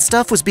 that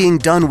stuff was being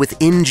done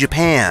within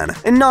Japan,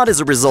 and not as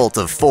a result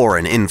of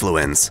foreign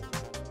influence.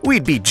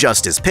 We'd be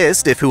just as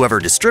pissed if whoever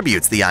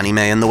distributes the anime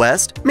in the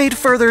West made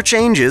further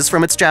changes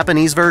from its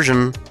Japanese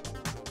version.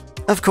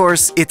 Of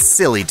course, it's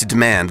silly to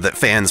demand that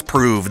fans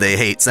prove they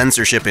hate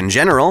censorship in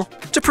general,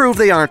 to prove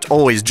they aren't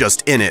always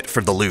just in it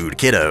for the lewd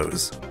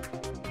kiddos.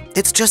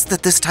 It's just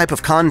that this type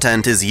of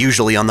content is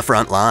usually on the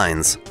front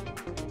lines.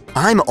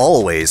 I'm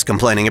always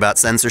complaining about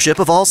censorship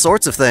of all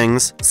sorts of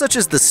things, such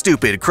as the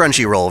stupid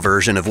Crunchyroll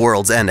version of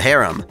World's End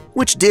Harem,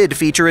 which did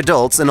feature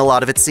adults in a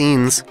lot of its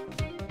scenes.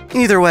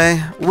 Either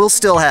way, we'll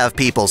still have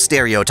people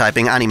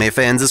stereotyping anime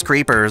fans as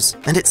creepers,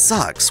 and it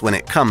sucks when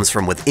it comes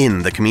from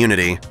within the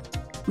community.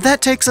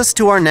 That takes us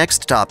to our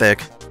next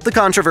topic, the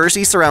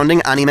controversy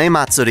surrounding Anime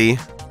Matsuri.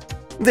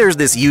 There's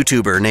this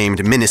YouTuber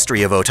named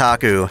Ministry of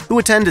Otaku who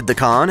attended the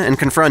con and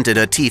confronted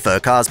a Tifa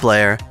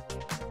cosplayer.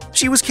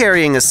 She was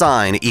carrying a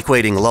sign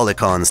equating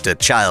lolicons to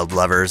child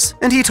lovers,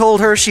 and he told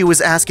her she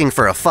was asking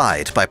for a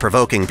fight by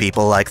provoking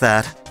people like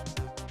that.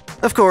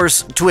 Of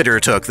course, Twitter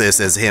took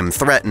this as him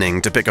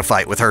threatening to pick a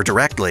fight with her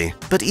directly,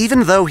 but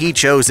even though he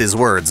chose his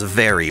words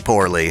very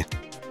poorly,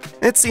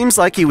 it seems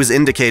like he was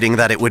indicating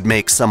that it would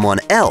make someone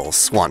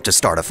else want to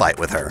start a fight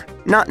with her,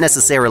 not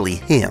necessarily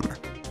him.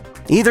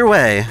 Either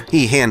way,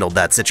 he handled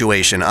that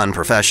situation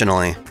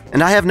unprofessionally,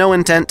 and I have no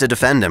intent to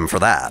defend him for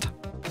that.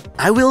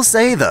 I will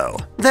say, though,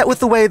 that with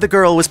the way the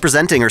girl was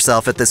presenting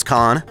herself at this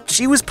con,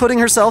 she was putting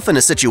herself in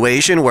a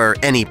situation where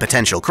any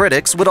potential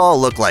critics would all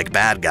look like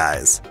bad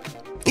guys.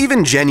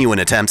 Even genuine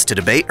attempts to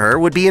debate her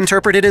would be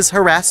interpreted as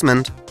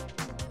harassment.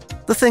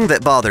 The thing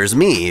that bothers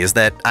me is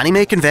that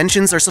anime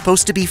conventions are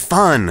supposed to be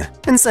fun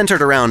and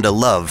centered around a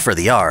love for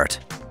the art.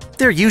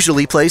 They're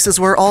usually places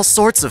where all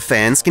sorts of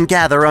fans can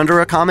gather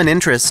under a common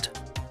interest.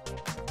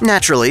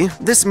 Naturally,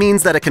 this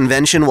means that a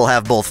convention will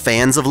have both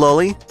fans of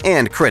loli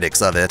and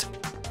critics of it.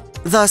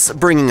 Thus,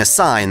 bringing a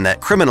sign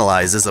that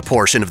criminalizes a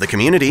portion of the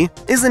community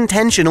is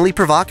intentionally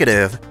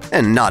provocative,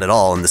 and not at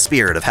all in the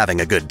spirit of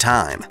having a good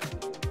time.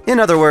 In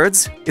other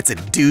words, it's a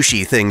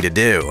douchey thing to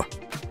do.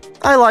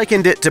 I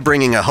likened it to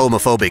bringing a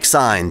homophobic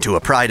sign to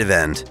a pride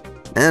event.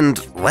 And,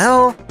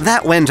 well,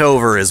 that went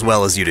over as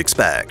well as you'd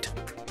expect.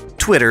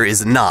 Twitter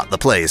is not the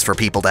place for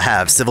people to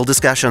have civil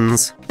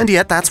discussions, and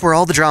yet that's where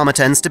all the drama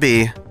tends to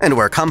be, and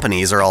where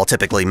companies are all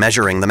typically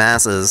measuring the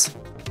masses.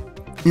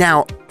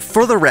 Now,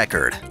 for the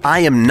record, I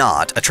am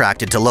not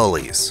attracted to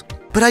lolis,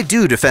 but I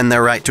do defend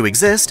their right to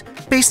exist,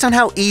 based on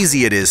how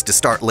easy it is to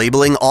start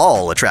labeling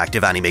all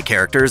attractive anime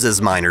characters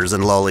as minors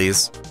and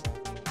lolis.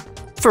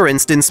 For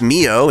instance,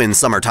 Mio in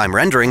Summertime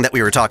Rendering that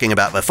we were talking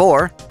about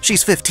before,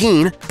 she's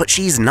 15, but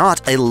she's not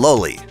a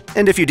loli.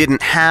 And if you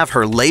didn't have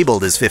her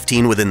labeled as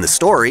 15 within the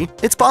story,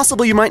 it's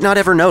possible you might not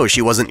ever know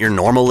she wasn't your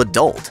normal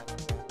adult.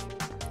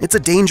 It's a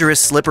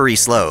dangerous, slippery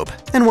slope,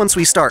 and once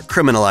we start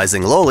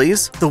criminalizing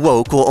lolis, the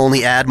woke will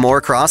only add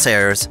more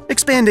crosshairs,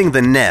 expanding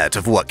the net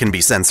of what can be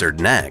censored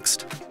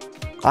next.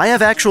 I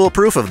have actual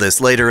proof of this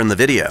later in the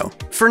video.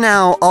 For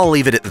now, I'll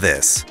leave it at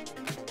this.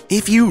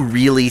 If you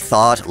really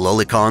thought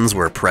lolicons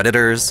were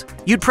predators,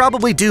 you'd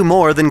probably do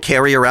more than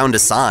carry around a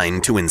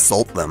sign to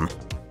insult them.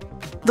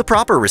 The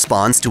proper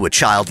response to a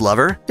child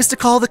lover is to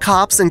call the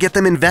cops and get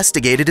them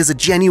investigated as a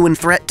genuine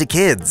threat to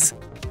kids.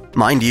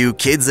 Mind you,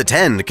 kids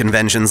attend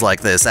conventions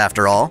like this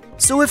after all,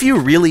 so if you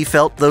really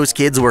felt those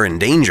kids were in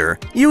danger,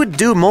 you would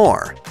do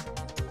more.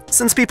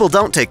 Since people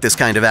don't take this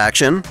kind of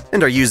action,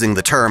 and are using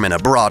the term in a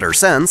broader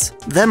sense,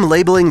 them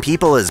labeling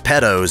people as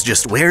pedos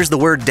just wears the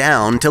word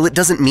down till it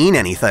doesn't mean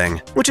anything,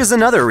 which is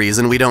another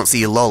reason we don't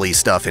see loli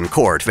stuff in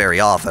court very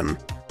often.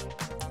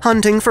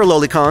 Hunting for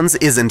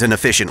lolicons isn't an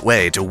efficient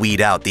way to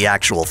weed out the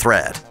actual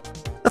threat.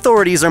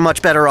 Authorities are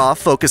much better off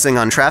focusing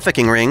on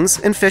trafficking rings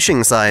and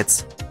phishing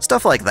sites,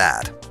 stuff like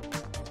that.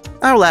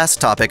 Our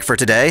last topic for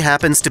today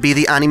happens to be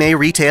the anime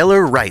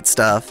retailer Right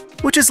Stuf,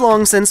 which has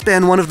long since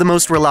been one of the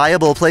most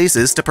reliable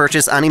places to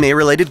purchase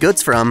anime-related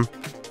goods from.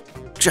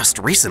 Just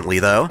recently,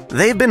 though,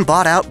 they've been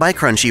bought out by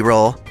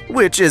Crunchyroll,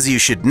 which, as you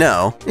should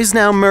know, is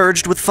now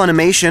merged with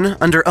Funimation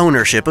under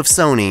ownership of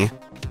Sony.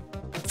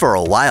 For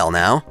a while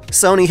now,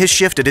 Sony has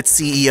shifted its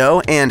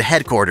CEO and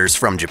headquarters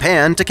from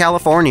Japan to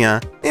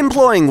California,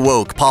 employing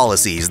woke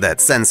policies that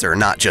censor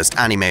not just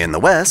anime in the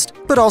West,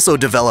 but also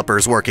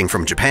developers working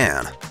from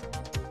Japan.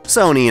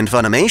 Sony and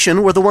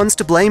Funimation were the ones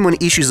to blame when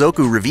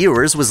Ishizoku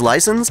Reviewers was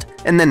licensed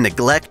and then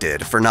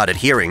neglected for not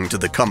adhering to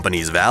the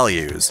company's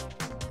values.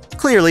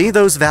 Clearly,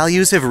 those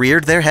values have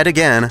reared their head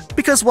again,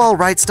 because while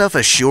Right Stuf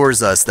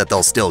assures us that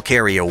they'll still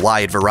carry a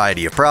wide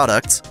variety of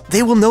products,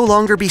 they will no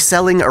longer be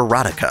selling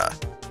erotica.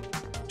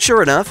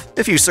 Sure enough,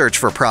 if you search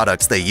for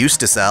products they used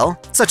to sell,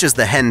 such as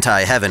the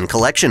Hentai Heaven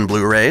Collection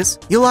Blu-rays,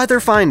 you'll either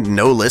find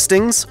no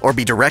listings or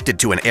be directed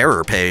to an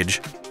error page.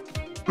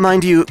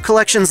 Mind you,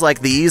 collections like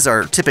these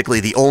are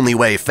typically the only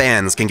way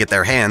fans can get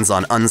their hands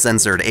on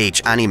uncensored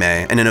H anime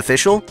in an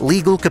official,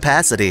 legal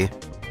capacity.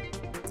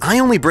 I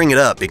only bring it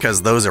up because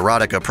those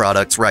erotica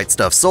products Right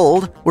Stuf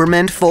sold were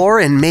meant for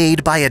and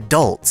made by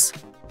adults.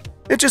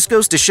 It just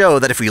goes to show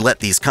that if we let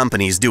these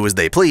companies do as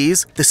they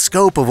please, the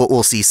scope of what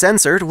we'll see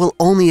censored will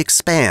only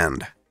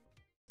expand.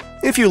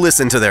 If you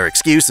listen to their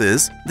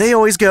excuses, they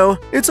always go,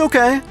 "It's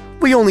okay,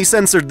 we only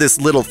censored this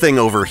little thing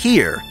over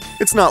here.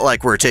 It's not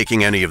like we're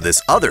taking any of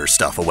this other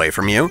stuff away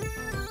from you."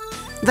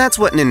 That's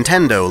what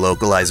Nintendo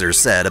localizers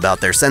said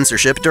about their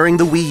censorship during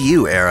the Wii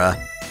U era.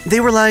 They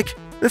were like,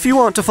 "If you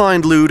want to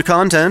find lewd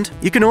content,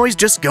 you can always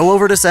just go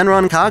over to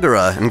Senran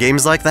Kagura and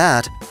games like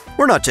that.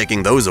 We're not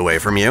taking those away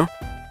from you."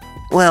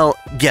 Well,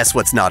 guess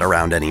what's not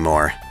around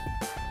anymore?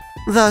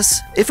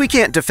 Thus, if we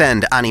can't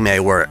defend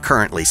anime where it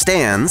currently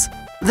stands,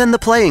 then the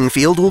playing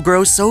field will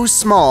grow so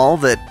small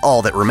that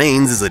all that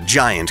remains is a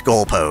giant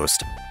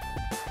goalpost.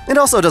 It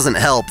also doesn't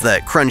help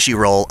that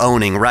Crunchyroll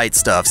owning Right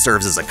Stuf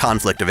serves as a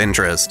conflict of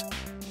interest.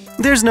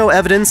 There's no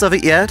evidence of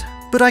it yet,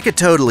 but I could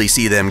totally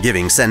see them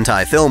giving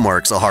Sentai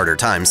Filmworks a harder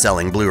time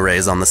selling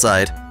Blu-rays on the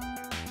site.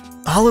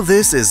 All of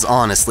this is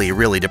honestly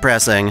really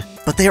depressing,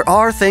 but there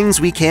are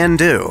things we can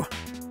do.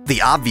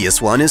 The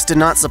obvious one is to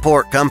not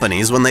support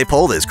companies when they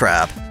pull this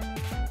crap.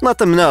 Let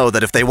them know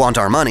that if they want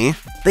our money,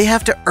 they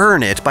have to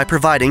earn it by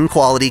providing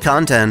quality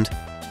content.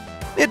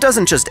 It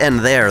doesn't just end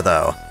there,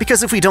 though,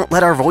 because if we don't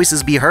let our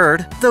voices be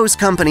heard, those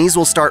companies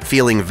will start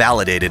feeling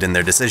validated in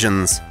their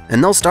decisions,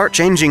 and they'll start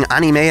changing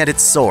anime at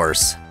its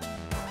source.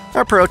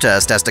 Our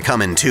protest has to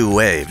come in two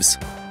waves.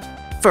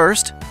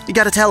 First, you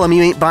gotta tell them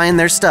you ain't buying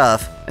their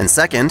stuff, and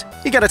second,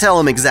 you gotta tell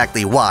them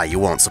exactly why you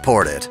won't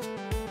support it.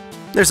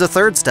 There's a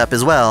third step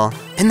as well,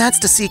 and that's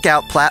to seek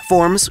out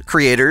platforms,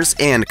 creators,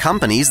 and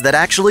companies that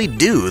actually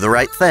do the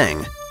right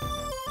thing.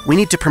 We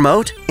need to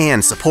promote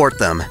and support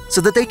them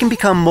so that they can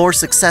become more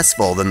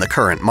successful than the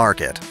current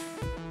market.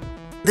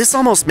 This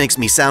almost makes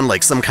me sound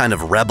like some kind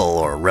of rebel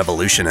or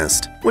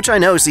revolutionist, which I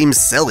know seems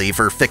silly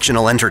for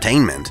fictional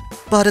entertainment.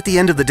 But at the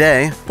end of the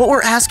day, what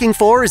we're asking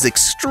for is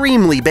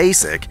extremely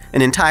basic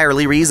and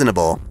entirely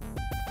reasonable.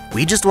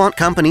 We just want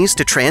companies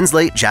to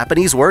translate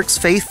Japanese works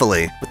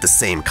faithfully, with the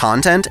same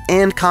content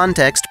and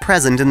context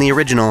present in the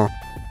original.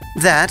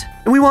 That,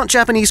 and we want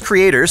Japanese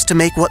creators to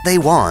make what they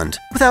want,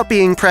 without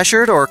being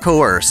pressured or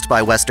coerced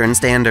by Western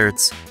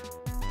standards.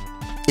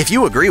 If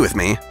you agree with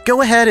me,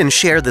 go ahead and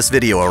share this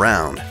video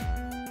around.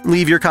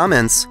 Leave your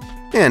comments,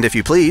 and if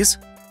you please,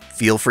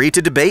 feel free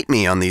to debate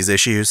me on these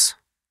issues.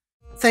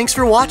 Thanks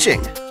for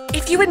watching!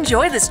 If you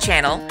enjoy this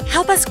channel,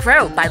 help us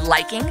grow by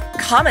liking,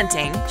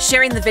 commenting,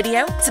 sharing the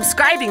video,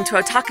 subscribing to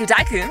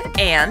OtakuDaiKun,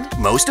 and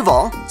most of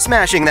all,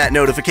 smashing that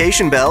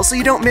notification bell so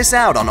you don't miss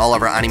out on all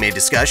of our anime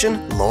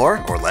discussion,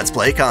 lore, or Let's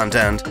Play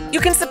content. You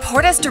can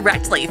support us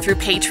directly through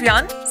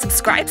Patreon,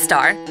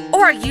 Subscribestar,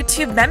 or our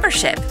YouTube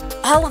membership,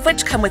 all of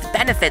which come with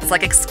benefits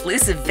like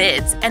exclusive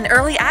vids and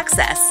early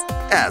access.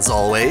 As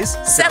always,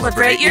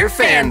 celebrate your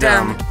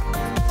fandom!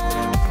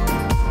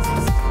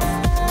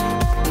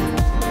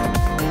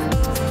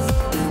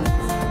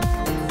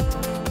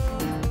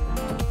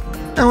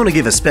 I want to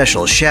give a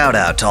special shout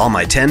out to all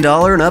my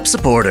 $10 and up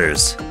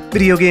supporters.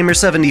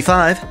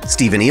 VideoGamer75,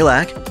 Stephen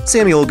Elak,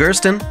 Samuel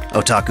Gersten,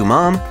 Otaku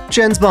Mom,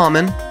 Jens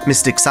Bauman,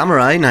 Mystic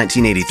Samurai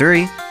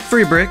 1983,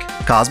 Freebrick,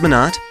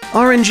 Cosmonaut,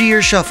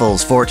 RNGer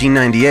Shuffles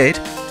 1498,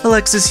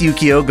 Alexis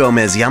Yukio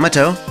Gomez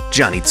Yamato,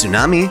 Johnny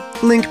Tsunami,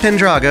 Link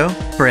Pendrago,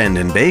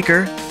 Brandon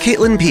Baker,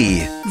 Caitlin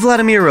P,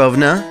 Vladimir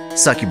Rovna,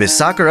 Succubus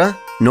Sakura,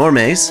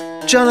 Normace,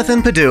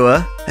 Jonathan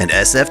Padua, and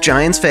SF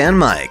Giants fan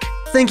Mike.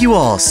 Thank you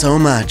all so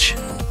much.